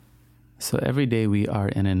So every day we are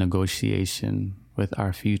in a negotiation with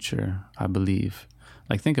our future, I believe.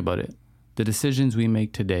 Like, think about it. The decisions we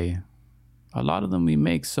make today, a lot of them we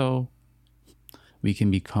make so we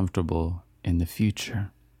can be comfortable in the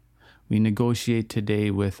future. We negotiate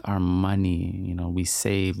today with our money. We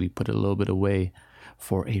save, we put a little bit away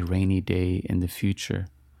for a rainy day in the future.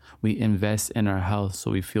 We invest in our health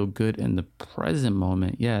so we feel good in the present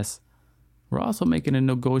moment. Yes, we're also making a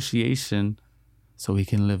negotiation so we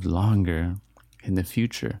can live longer in the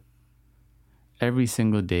future. Every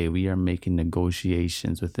single day, we are making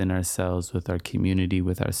negotiations within ourselves, with our community,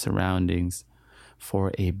 with our surroundings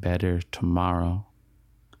for a better tomorrow.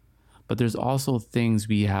 But there's also things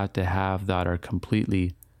we have to have that are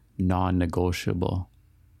completely non-negotiable.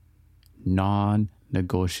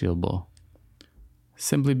 Non-negotiable.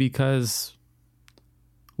 Simply because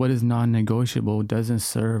what is non-negotiable doesn't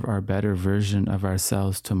serve our better version of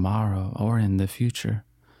ourselves tomorrow or in the future.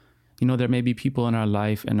 There may be people in our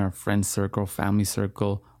life, in our friend circle, family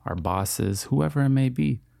circle, our bosses, whoever it may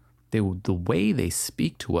be. The way they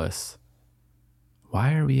speak to us,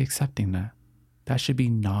 why are we accepting that? That should be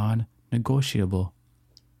non-negotiable.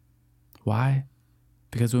 Why?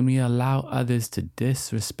 Because when we allow others to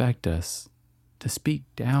disrespect us, to speak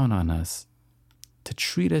down on us, to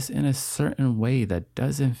treat us in a certain way that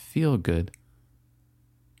doesn't feel good,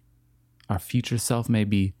 our future self may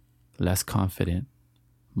be less confident,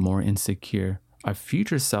 more insecure. Our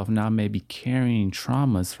future self now may be carrying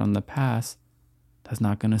traumas from the past that's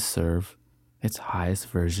not going to serve its highest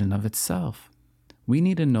version of itself. We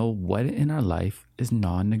need to know what in our life is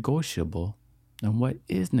non-negotiable and what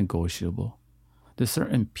is negotiable. There's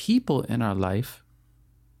certain people in our life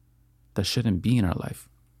that shouldn't be in our life.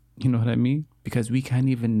 You know what I mean? Because we can't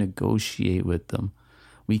even negotiate with them.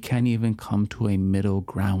 We can't even come to a middle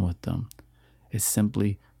ground with them. It's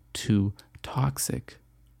simply too toxic.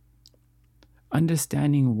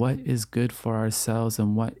 Understanding what is good for ourselves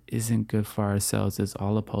and what isn't good for ourselves is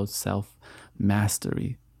all about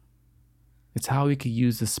self-mastery. It's how we could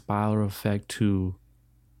use the spiral effect to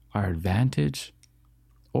our advantage,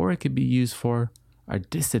 or it could be used for our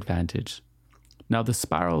disadvantage. Now, the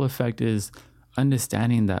spiral effect is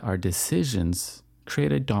understanding that our decisions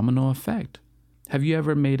create a domino effect. Have you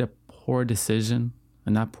ever made a poor decision,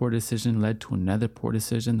 and that poor decision led to another poor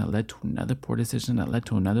decision that led to another poor decision that led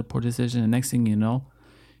to another poor decision? And next thing you know,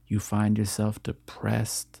 you find yourself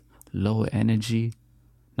depressed, low energy,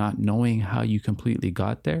 not knowing how you completely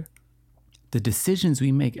got there? The decisions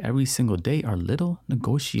we make every single day are little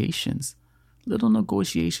negotiations in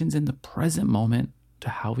the present moment to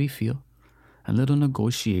how we feel, and little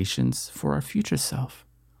negotiations for our future self.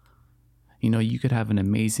 You could have an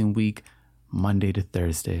amazing week Monday to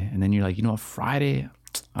Thursday, and then you're like, Friday,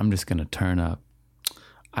 I'm just going to turn up.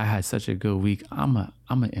 I had such a good week. I'm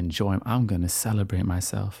going to enjoy. I'm going to celebrate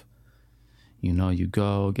myself. You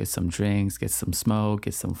go get some drinks, get some smoke,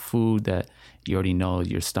 get some food that you already know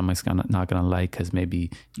your stomach's not going to like because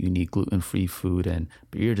maybe you need gluten-free food,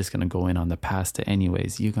 but you're just going to go in on the pasta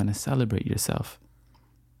anyways. You're going to celebrate yourself.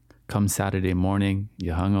 Come Saturday morning,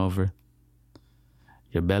 you're hungover.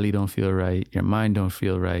 Your belly don't feel right. Your mind don't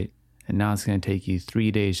feel right. And now it's going to take you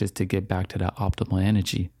 3 days just to get back to that optimal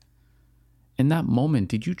energy. In that moment,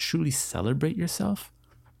 did you truly celebrate yourself?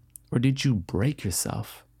 Or did you break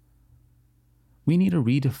yourself? We need to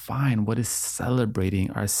redefine what is celebrating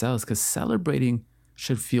ourselves, because celebrating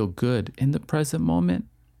should feel good in the present moment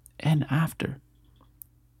and after.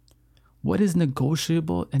 What is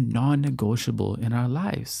negotiable and non-negotiable in our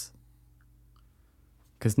lives?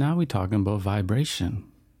 Because now we're talking about vibration.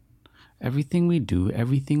 Everything we do,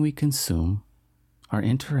 everything we consume, our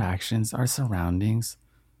interactions, our surroundings,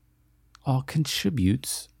 all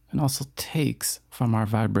contributes and also takes from our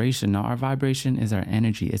vibration. Now, our vibration is our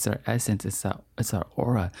energy. It's our essence. It's our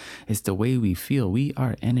aura. It's the way we feel. We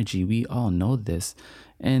are energy. We all know this.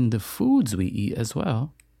 And the foods we eat as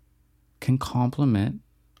well can complement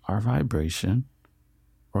our vibration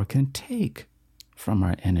or can take from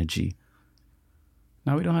our energy.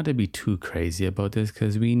 Now, we don't have to be too crazy about this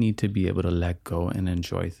because we need to be able to let go and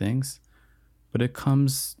enjoy things. But it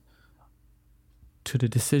comes to the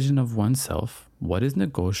decision of oneself, what is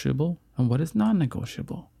negotiable and what is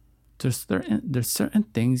non-negotiable. There's certain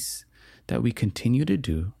things that we continue to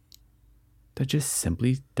do that just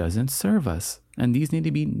simply doesn't serve us. And these need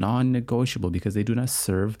to be non-negotiable because they do not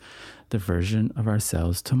serve the version of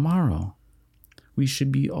ourselves tomorrow. We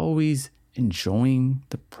should be always enjoying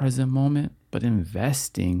the present moment, but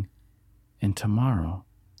investing in tomorrow.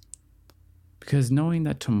 Because knowing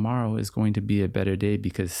that tomorrow is going to be a better day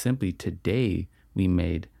because simply today we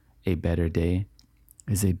made a better day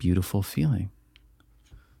is a beautiful feeling.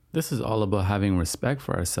 This is all about having respect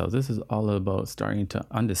for ourselves. This is all about starting to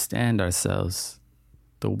understand ourselves,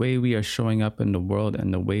 the way we are showing up in the world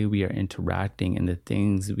and the way we are interacting and the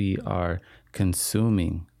things we are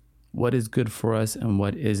consuming. What is good for us and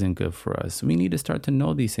what isn't good for us. We need to start to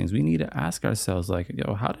know these things. We need to ask ourselves, like,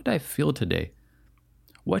 yo, how did I feel today?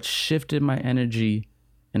 What shifted my energy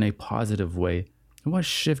in a positive way? And what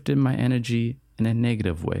shifted my energy in a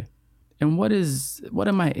negative way? And what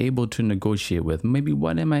am I able to negotiate with? Maybe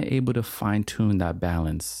what am I able to fine tune that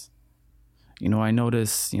balance? I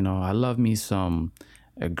notice, I love me some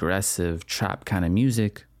aggressive trap kind of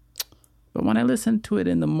music, but when I listen to it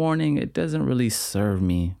in the morning, it doesn't really serve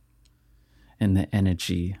me in the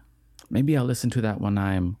energy. Maybe I'll listen to that when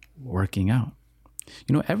I'm working out.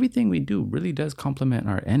 Everything we do really does complement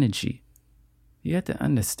our energy. You have to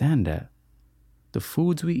understand that. The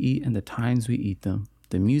foods we eat and the times we eat them,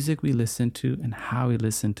 the music we listen to and how we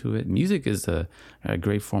listen to it. Music is a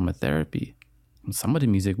great form of therapy. Some of the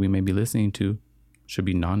music we may be listening to should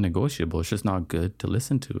be non-negotiable. It's just not good to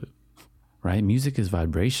listen to it, right? Music is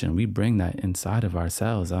vibration. We bring that inside of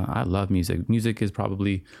ourselves. I love music. Music is prayer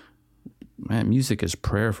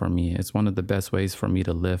for me. It's one of the best ways for me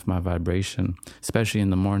to lift my vibration, especially in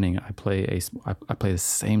the morning. I play the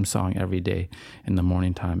same song every day in the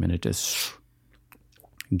morning time, and it just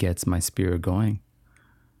gets my spirit going.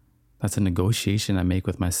 That's a negotiation I make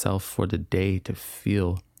with myself for the day to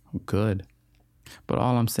feel good. But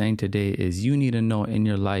all I'm saying today is you need to know in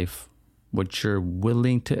your life what you're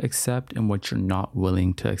willing to accept and what you're not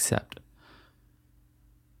willing to accept.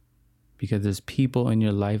 Because there's people in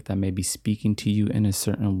your life that may be speaking to you in a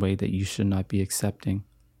certain way that you should not be accepting.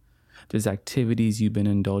 There's activities you've been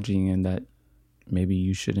indulging in that maybe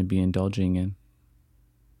you shouldn't be indulging in.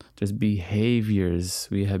 There's behaviors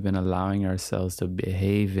we have been allowing ourselves to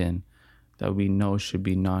behave in that we know should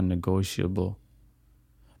be non-negotiable.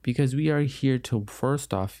 Because we are here to,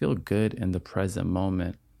 first off, feel good in the present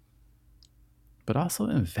moment, but also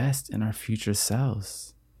invest in our future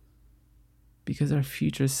selves. Because our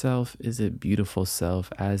future self is a beautiful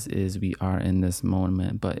self, as is we are in this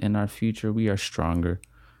moment. But in our future, we are stronger.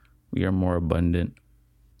 We are more abundant.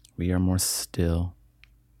 We are more still.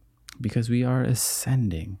 Because we are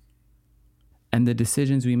ascending. And the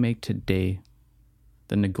decisions we make today,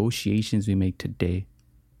 the negotiations we make today,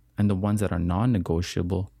 and the ones that are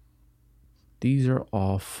non-negotiable, these are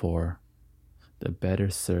all for the better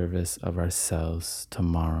service of ourselves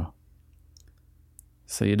tomorrow.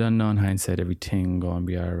 So you don't know in hindsight everything gonna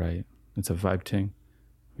be alright. It's a vibe thing.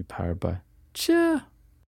 We powered by Chia.